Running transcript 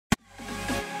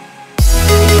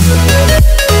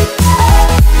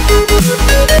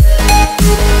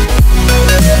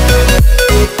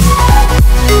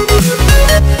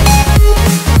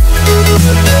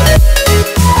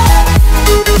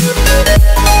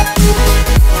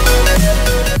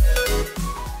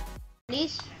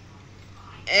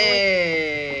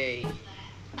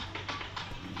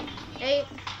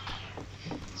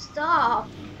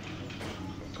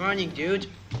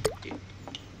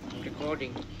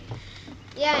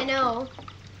Yeah, I know.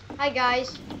 Hi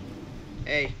guys.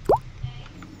 Hey,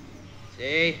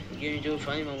 today we're going to do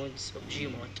funny moments of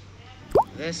Gmod.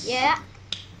 This, Yeah.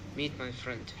 meet my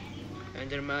friend,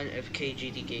 Enderman of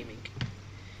KGD Gaming.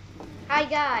 Hi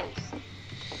guys.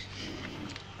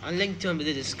 I'll link to him in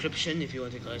the description if you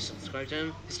want to guys subscribe to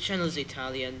him. His channel is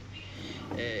Italian.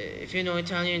 If you know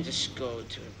Italian, just go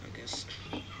to him, I guess.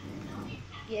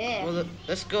 Yeah. Well,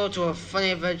 let's go to a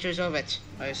funny adventures of it.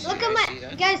 I see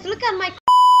that. Guys, look at my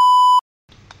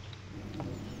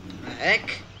The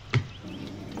heck?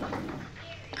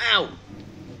 Ow!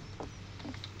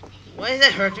 Why did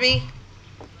that hurt me?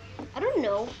 I don't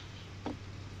know.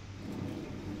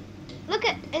 Look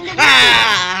at and the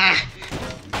Ah!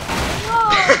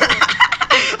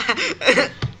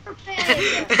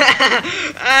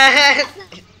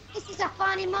 This is a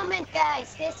funny moment,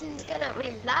 guys. This is gonna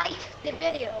be like the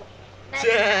video.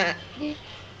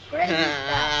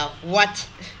 What?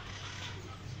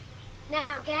 Now,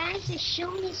 guys,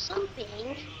 show me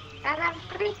something that are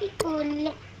pretty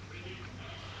cool.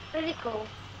 Pretty cool.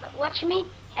 But watch me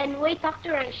and wait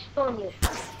after I show you.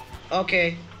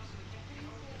 Okay.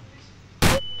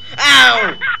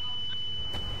 Ow!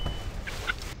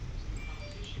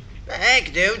 The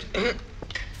heck, dude?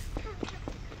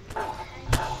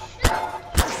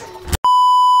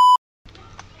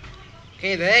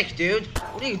 Okay, the heck, dude?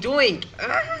 What are you doing?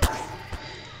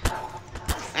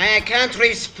 I can't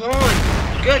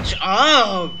respawn. Good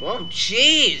job. Oh,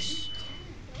 jeez.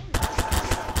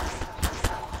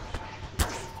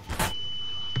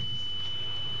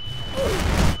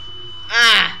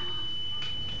 Ah.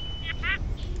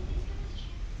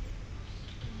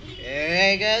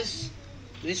 Okay, guys.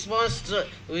 We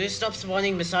stop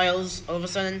spawning missiles all of a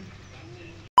sudden.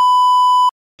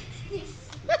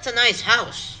 That's a nice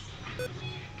house.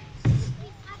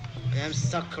 I'm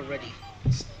stuck already.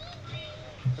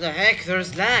 What the heck?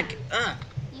 There's lag. Ah,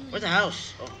 where's the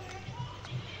house? Oh.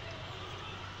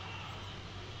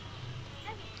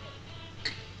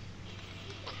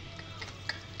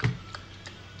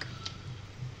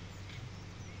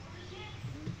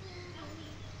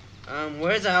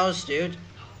 Where's the house, dude?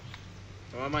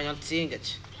 Or am I not seeing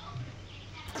it?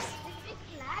 It's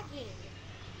lagging.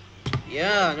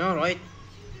 Yeah, I know, right?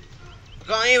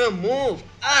 Can't even move.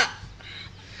 Ah!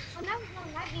 Oh, now it's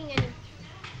not lagging anymore.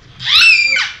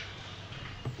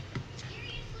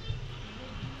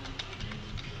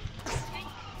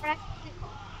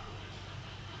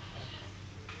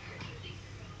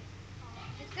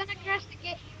 It's gonna crash the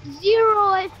game.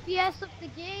 0 FPS of the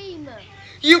game.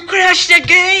 You crashed the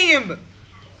game!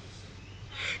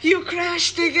 You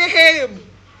crashed the game!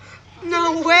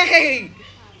 No way!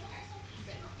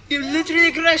 You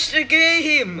literally crashed the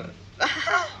game!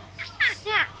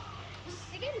 Yeah.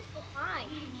 The game is so fine.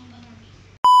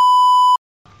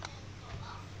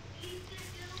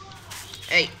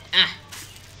 Hey,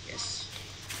 yes.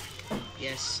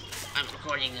 Yes, I'm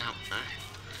recording now.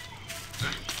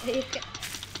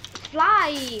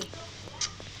 Fly.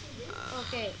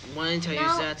 Okay. Why didn't I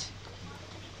use that?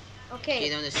 Okay.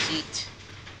 Get on the seat.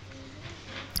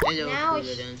 Hello, Now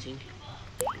cooler dancing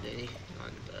lady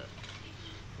on the.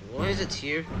 What is it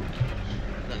here?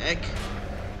 The heck?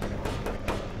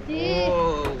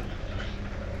 Whoa!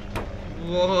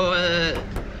 What?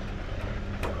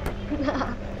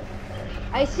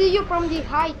 I see you from the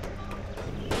height.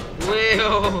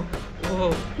 Whoa!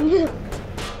 Whoa!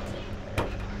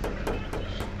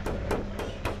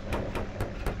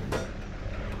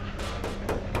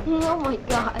 Oh my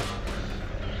god.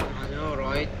 I know,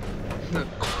 right?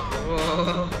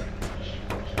 Whoa!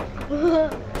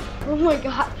 Oh my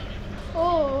god.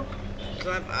 Oh.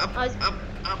 Climb up,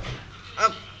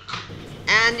 up.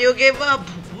 And you give up!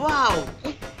 Wow!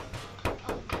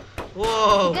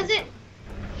 Whoa! Because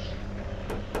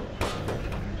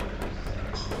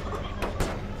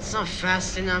It's not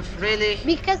fast enough, really.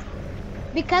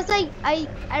 because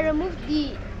I removed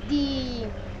the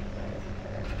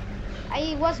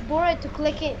I was bored to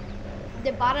click it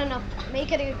the button of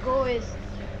make it go is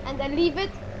and I leave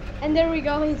it and there we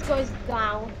go, it goes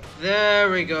down. There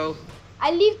we go.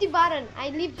 I leave the button,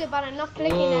 not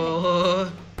clicking anything.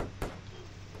 Whoa.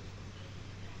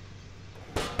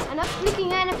 I'm not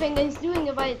clicking anything and it's doing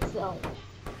it by itself.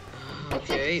 Okay.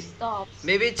 Except it stops.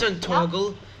 Maybe it's on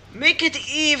toggle. Make it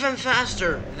even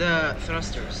faster, the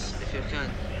thrusters, if you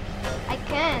can. I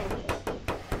can't.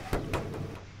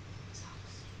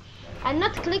 I'm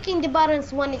not clicking the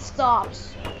buttons when it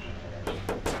stops.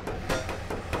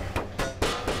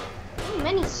 So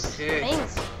many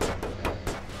things.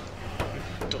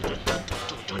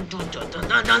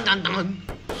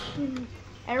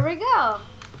 There we go.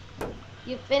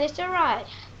 You finished the ride.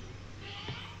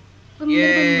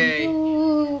 Yay! We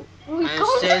And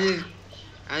can't.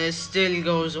 it still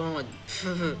goes on.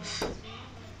 Are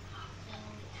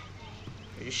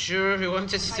you sure you want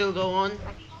it to still go on?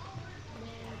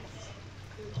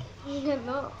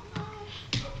 No.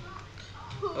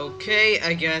 Okay,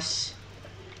 I guess.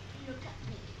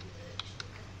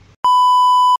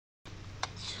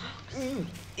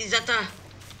 Is that a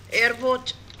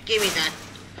airport? Give me that.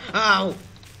 Ow!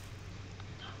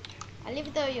 I'll leave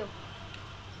it to you.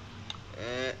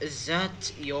 Is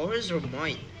that yours or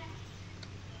mine?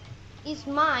 It's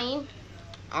mine.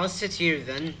 I'll sit here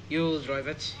then. You'll drive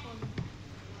it.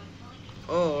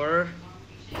 Or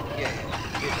yeah,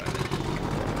 you drive it.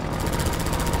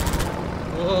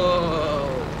 Whoa!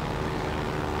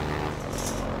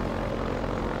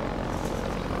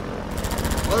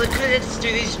 Well, the credits to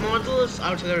these models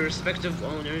are to their respective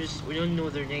owners. We don't know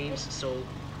their names, so.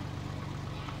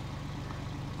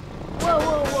 Whoa,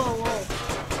 whoa, whoa, whoa.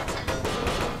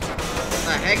 What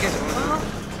the heck is going on?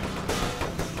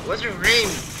 What's your name?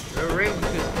 Your name?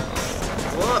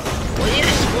 What? What did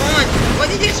you spawn? What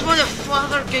did you spawn a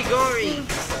father Garry?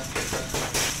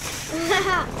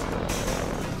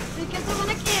 Because I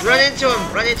wanna kill Run it. into him!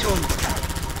 Run into him!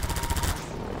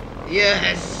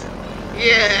 Yes!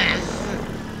 Yes!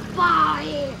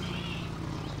 Bye.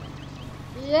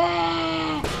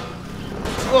 Yeah.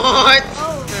 What?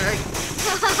 Oh.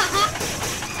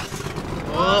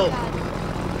 Whoa! God.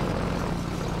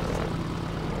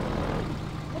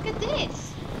 Look at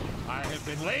this. I have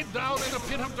been laid down in a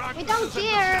pit of darkness. We don't and the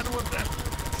care. shadow of death.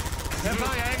 And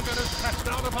my anger is cast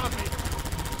down upon me,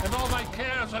 and all my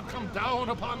cares have come down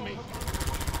upon me.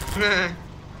 I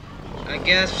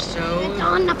guess It's so.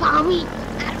 on upon me.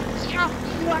 It's on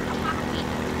upon me.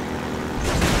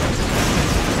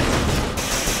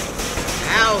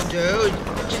 Ow, dude!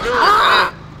 What you doing?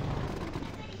 Ah!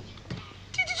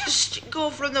 Did you just go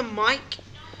from the mic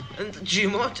and the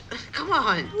Gmod? Come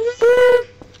on!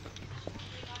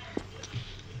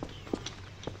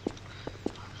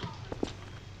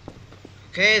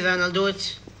 Okay, then I'll do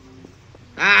it.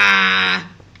 Ah!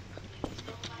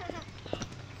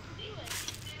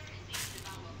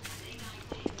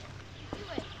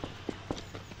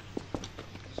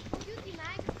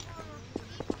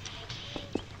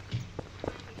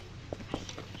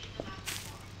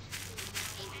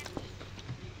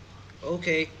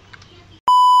 Okay.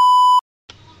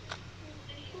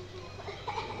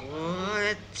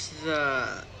 What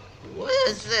the? What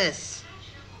is this?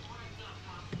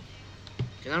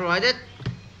 Can I ride it?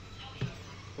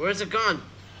 Where's it gone?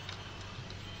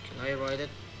 Can I ride it?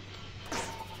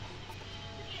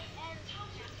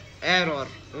 Error.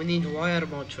 We need wire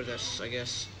mode for this, I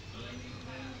guess.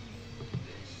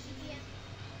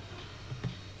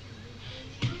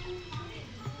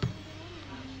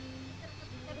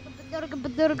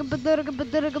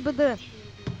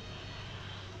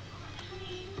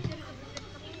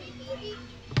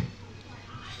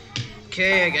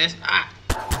 Okay, I guess. Ah!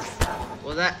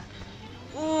 Well, that.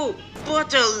 Ooh!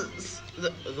 Bottles!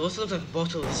 Those look like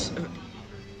bottles.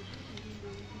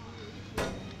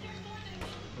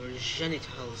 Or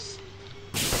genitals.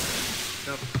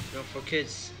 No, no, for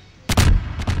kids.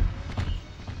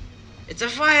 It's a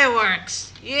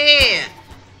fireworks! Yeah!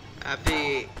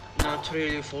 Happy, not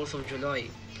really 4th of July.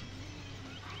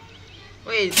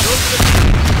 Wait,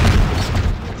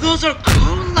 those are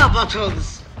cola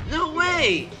bottles! No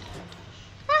way!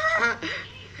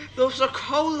 Those are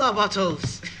cola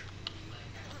bottles!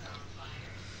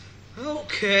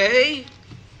 Okay.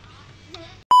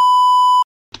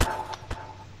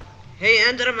 Hey,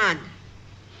 Enderman!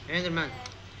 Enderman.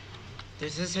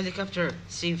 Does this helicopter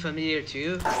seem familiar to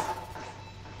you?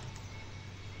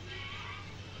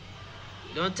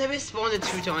 Don't tell me spawned it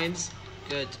 2 times.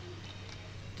 Good.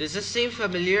 Does this seem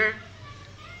familiar?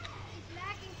 It's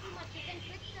lagging too much. You can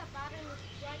click the button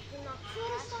right to not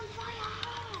fast. On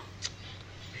fire!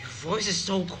 Your voice is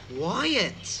so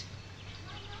quiet.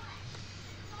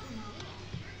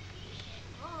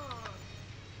 Oh.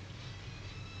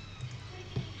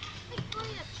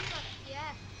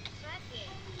 Yeah.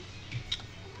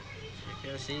 I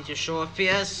guess I need to show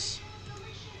FPS.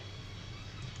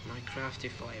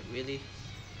 Minecraftify, really?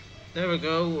 There we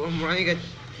go. I'm running it.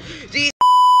 These.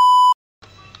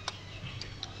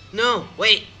 No,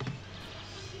 wait.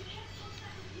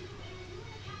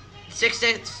 6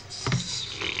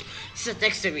 sit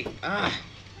next to me. Ah.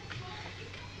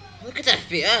 Look at the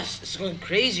FPS. It's going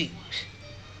crazy.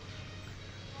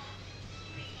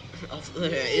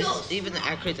 Is even the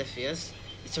accurate FPS?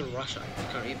 It's in Russia.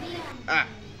 I can't even. Ah.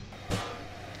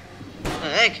 The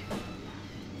heck?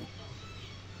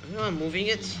 You know I'm moving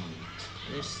it.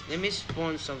 Let me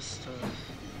spawn some stuff.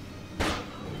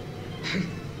 Lag,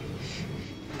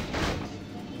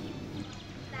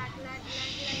 lag, lag,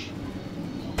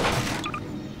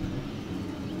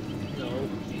 No.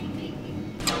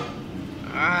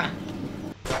 Ah.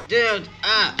 Dude,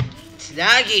 it's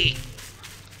laggy.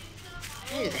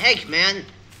 What the heck, man?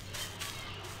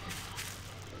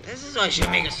 This is why I should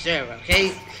make a server,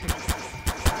 okay?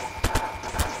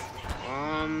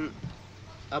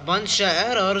 A bunch of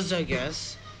errors, I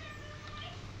guess.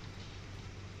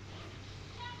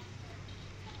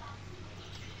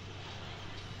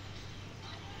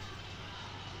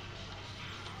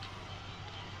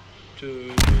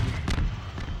 Dude.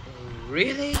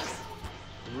 Really?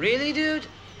 Really, dude?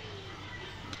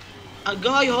 A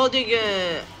guy holding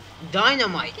a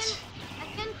dynamite. I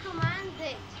can command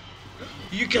it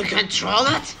You can control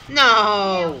it?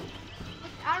 No!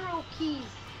 with arrow keys.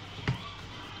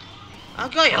 A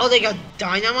guy holding a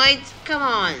dynamite? Come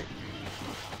on.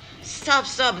 Stop,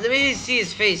 stop. Let me see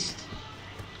his face.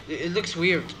 It looks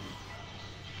weird.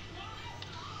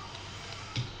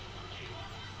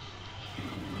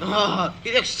 Oh,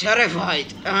 he looks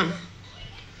terrified.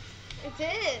 It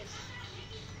is.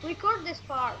 Record this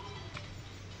part.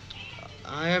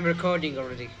 I am recording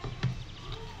already.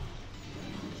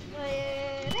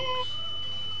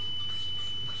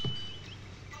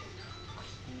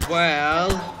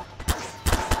 Well...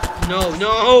 No,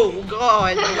 no,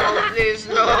 God, no, please,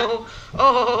 no.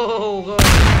 Oh, God.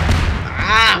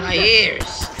 Ah, my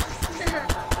ears.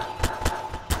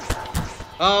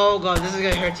 Oh, God, this is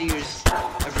gonna hurt your ears,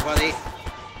 everybody.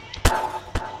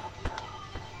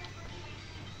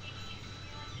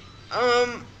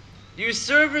 Your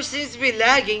server seems to be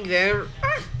lagging there.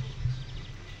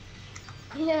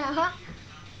 Yeah.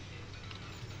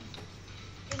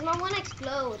 Did my one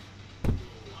explode?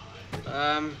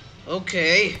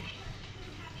 Okay.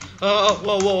 Oh,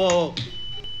 whoa, whoa, whoa.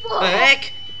 Whoa. The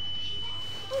heck?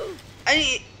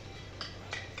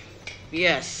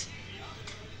 Yes.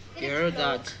 It You heard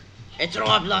exploded. that. It's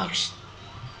Roblox.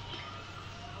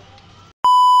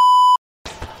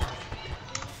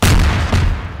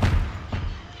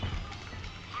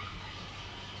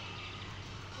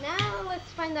 Now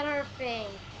let's find another thing.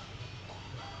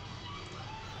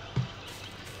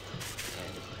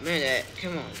 Man,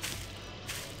 come on.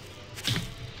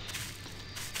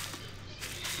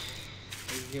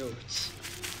 I know it.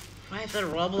 Why is that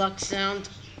Roblox sound?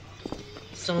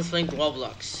 Someone's playing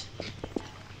Roblox.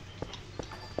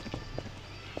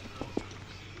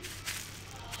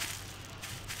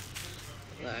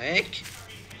 Like,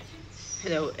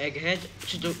 hello, Egghead.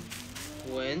 What you do?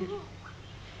 When?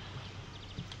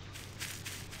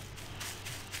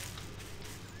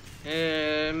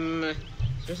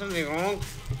 Is there something wrong?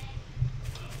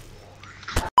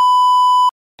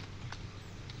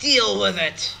 Deal with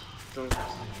it. Don't.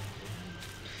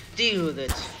 Deal with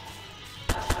it.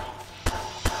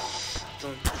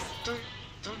 Dun, dun,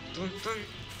 dun, dun, dun.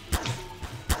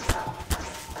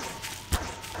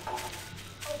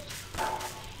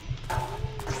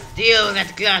 Deal with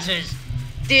it, glasses.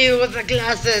 Deal with the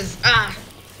glasses. Ah.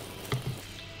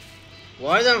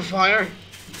 Why is it on fire?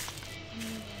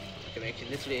 I can make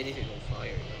literally anything on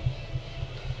fire.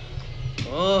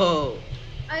 Oh.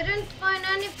 I didn't find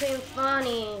anything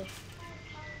funny.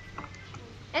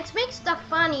 To make stuff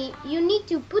funny, you need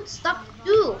to put stuff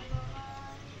too.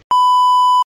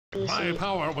 My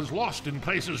power was lost in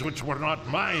places which were not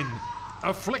mine.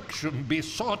 Affliction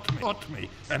besought me,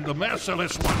 and the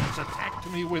merciless ones attacked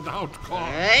me without cause.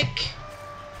 Heck?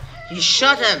 You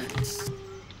shot him.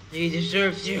 He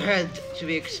deserves your head to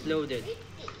be exploded.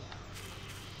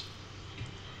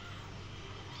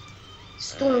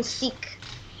 Stone stick.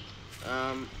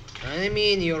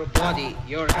 Enemy in your body,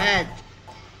 your head.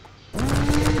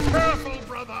 Careful,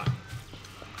 brother!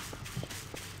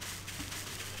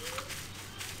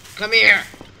 Come here.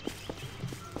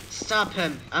 Stop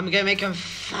him. I'm gonna make him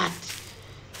fat.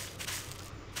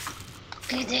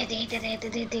 He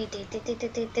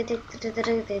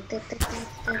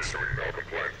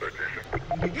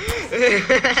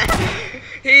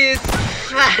is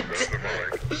fat.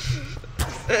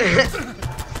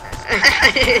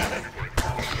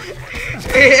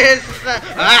 He is fat.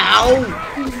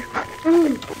 Ow!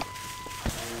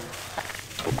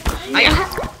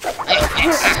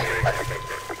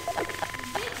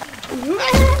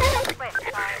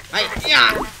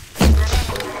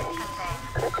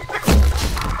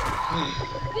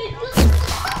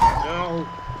 No.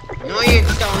 No, you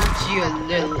don't, you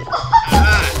little...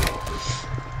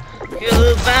 You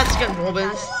little Baskin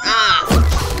Robbins.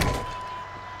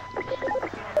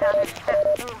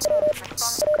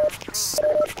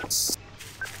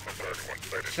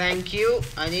 Thank you.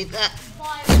 I need that.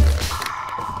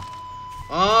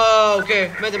 Oh, okay.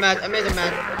 Made a mat. I made a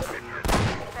mat.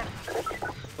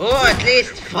 Oh, at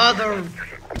least Father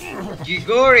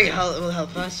Garry will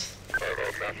help us.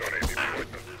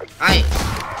 Aye.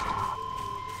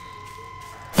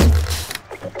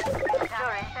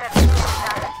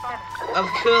 I've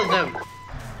killed them.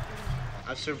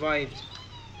 I've survived.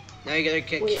 Now you gotta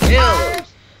get killed.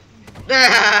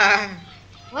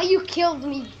 Why you killed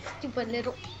me, stupid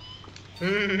little? Ow!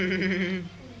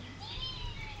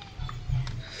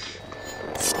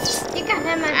 You got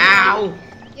him, man. Ow!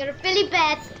 You're really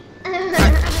bad. A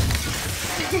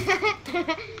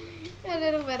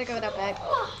little better go that back.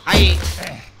 Aye.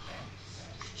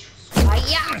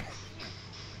 Hiya!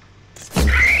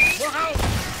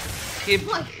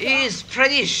 He's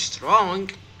pretty strong.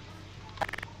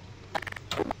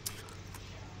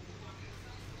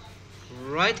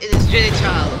 Right in his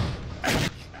genital.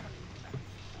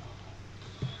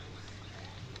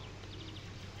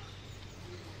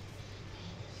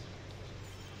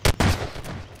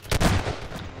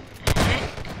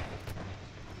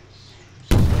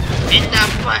 In the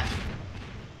butt.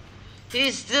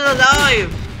 He's still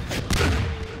alive.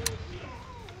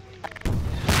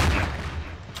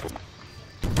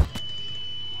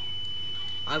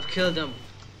 I've killed him.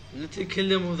 Literally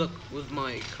killed him with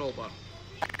my crowbar.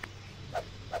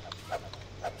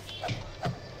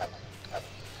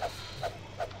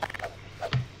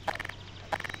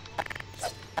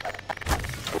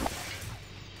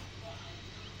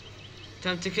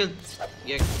 Time to kill.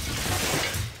 Yeah.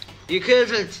 You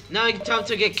killed it. Now it's time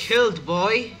to get killed,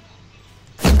 boy.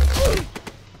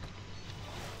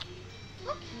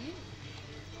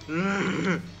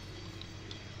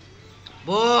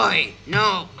 Boy,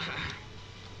 no.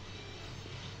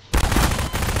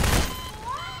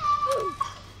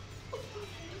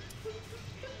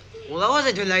 Well, that was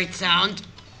a delayed sound.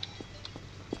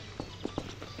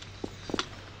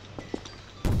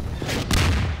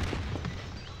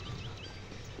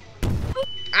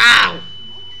 Ow!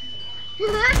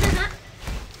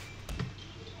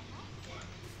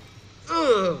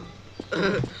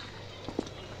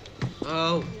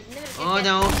 Oh. Oh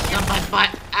no. Not my butt.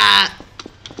 Ah.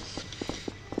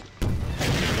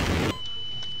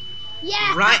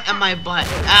 Yeah! Right on my butt.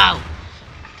 Ow.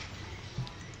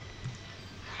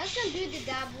 I can do the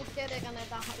double kill.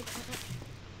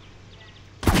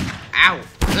 Ow.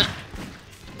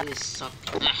 This sucks.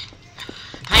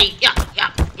 Hey, yeah.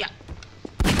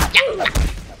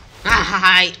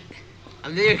 Hi. I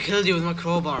literally killed you with my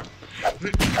crowbar.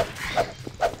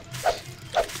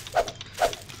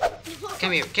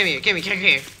 Come here. Come here.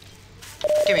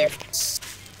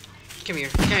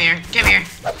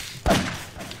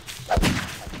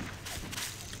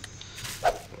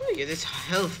 Where do you get this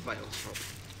health vials from?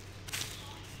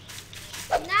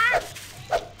 Nah.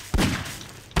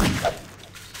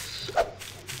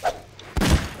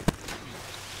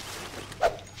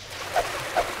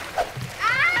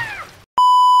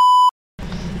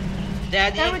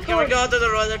 Daddy, can we go to the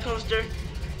roller coaster?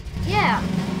 Yeah.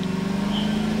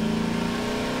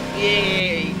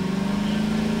 Yay!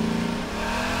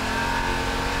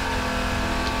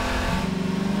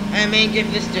 I may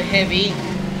give this to Heavy.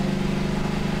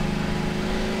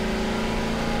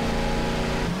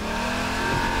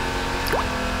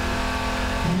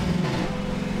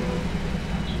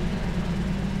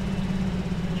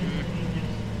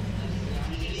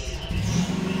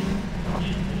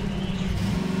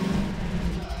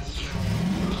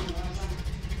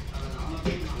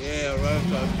 Yeah, roller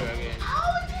coaster again.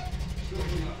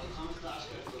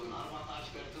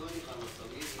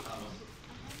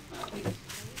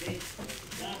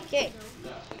 Okay.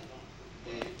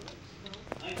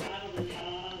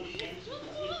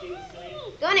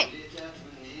 Done it.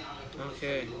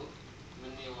 Okay.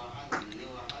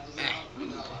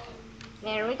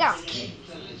 There we go.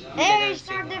 There you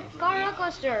start the roller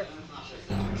coaster.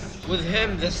 With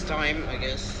him this time, I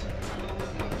guess.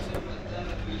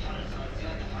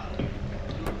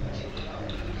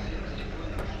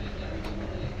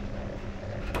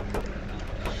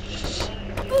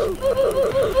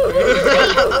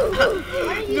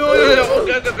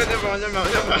 No,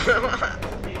 never.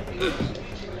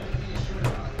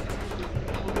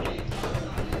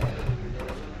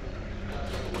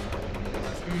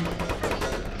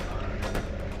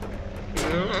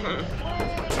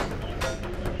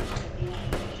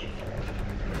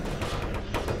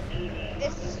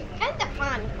 This is kinda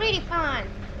fun, pretty fun.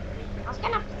 I was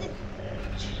gonna put it.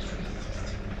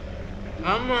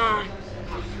 Come on.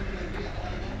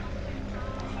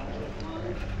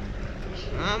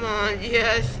 Come on,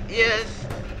 yes.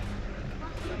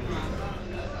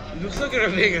 Looks like a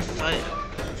bigger fight.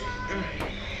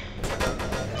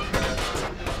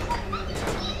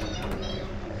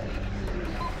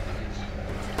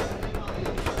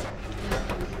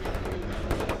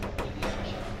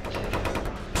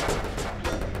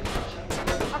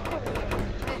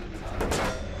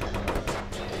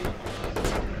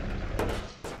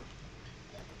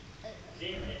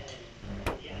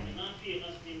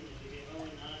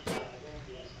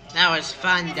 That was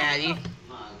fun, Daddy.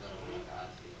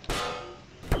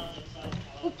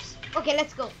 Oops. Okay,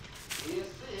 let's go.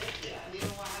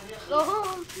 Go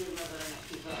home.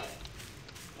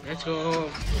 Let's go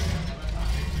home.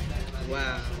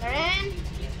 Wow. Karen.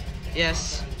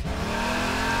 Yes.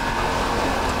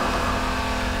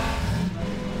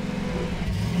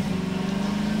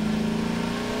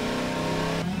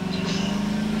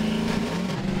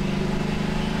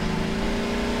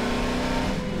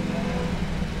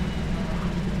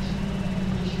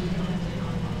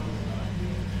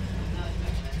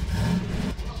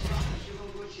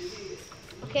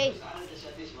 Okay.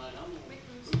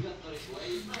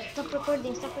 Stop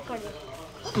recording. Stop recording.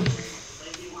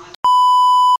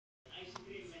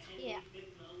 Yeah.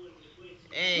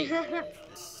 Hey.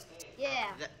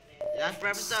 Yeah. That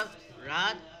wraps up.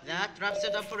 That wraps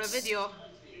it up for a video.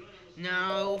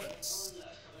 No.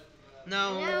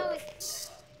 No. Now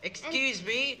Excuse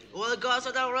me. We'll go on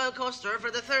the roller coaster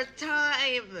for the third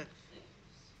time.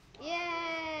 yeah.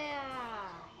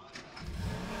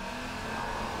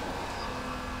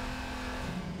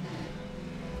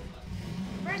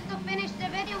 First to finish the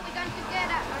video, we're going to get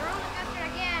a roller coaster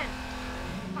again.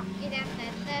 Fuck it up.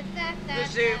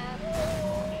 Let's do.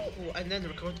 Oh, and then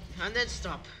record. And then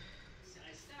stop.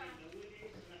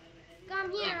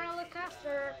 Come here, roller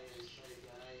coaster.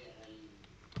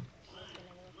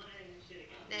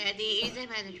 Daddy is a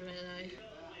manager alive.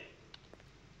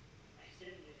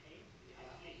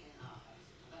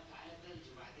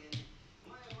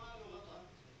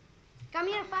 Come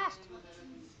here fast.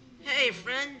 Hey,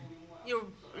 friend.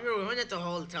 You were on it the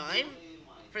whole time?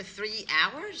 For 3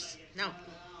 hours? No.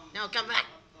 No, come back.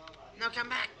 No, come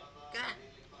back. Come back.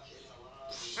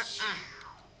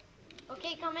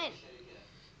 Okay, come in.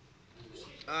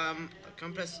 I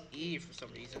can't press E for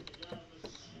some reason.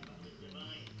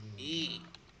 E.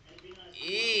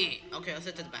 E. Okay, I'll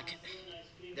set it back.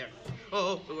 There.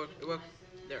 Oh, it worked. It worked.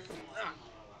 There.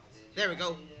 There we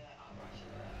go.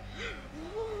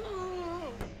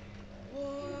 Whoa.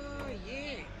 Whoa,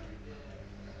 yeah.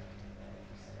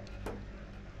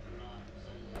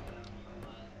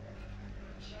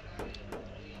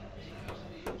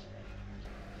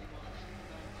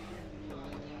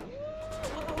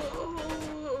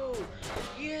 Whoa.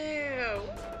 Yeah.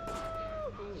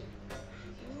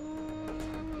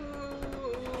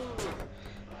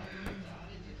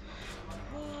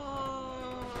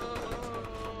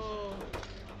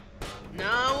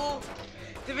 Now,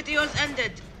 the video has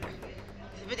ended.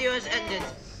 The video has ended.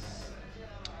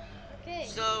 Okay.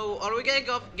 So, are we gonna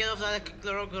get off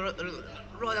the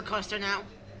roller coaster now?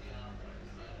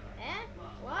 Eh?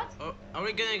 What? Or are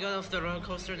we gonna get off the roller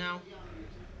coaster now?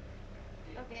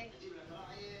 Okay.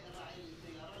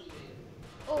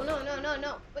 Oh,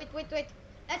 no. Wait.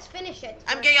 Let's finish it.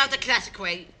 I'm getting out the classic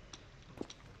way.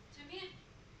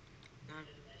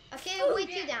 Okay, I'll wait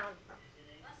you down.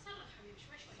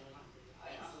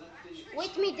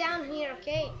 Wait me down here,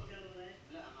 okay?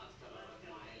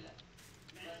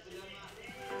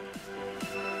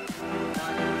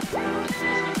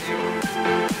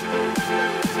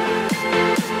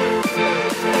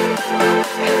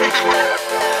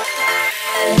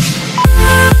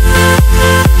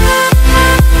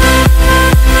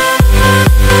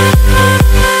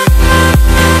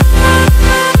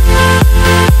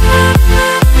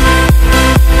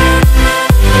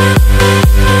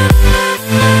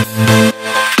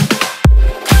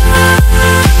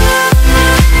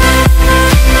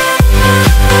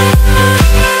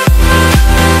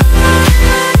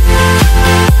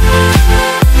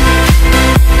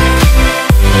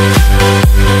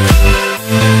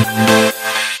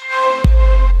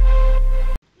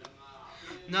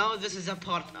 Now this is a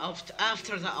part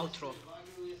after the outro.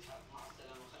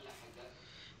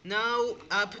 Now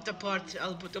I'll put the part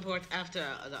after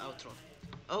the outro.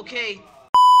 Okay.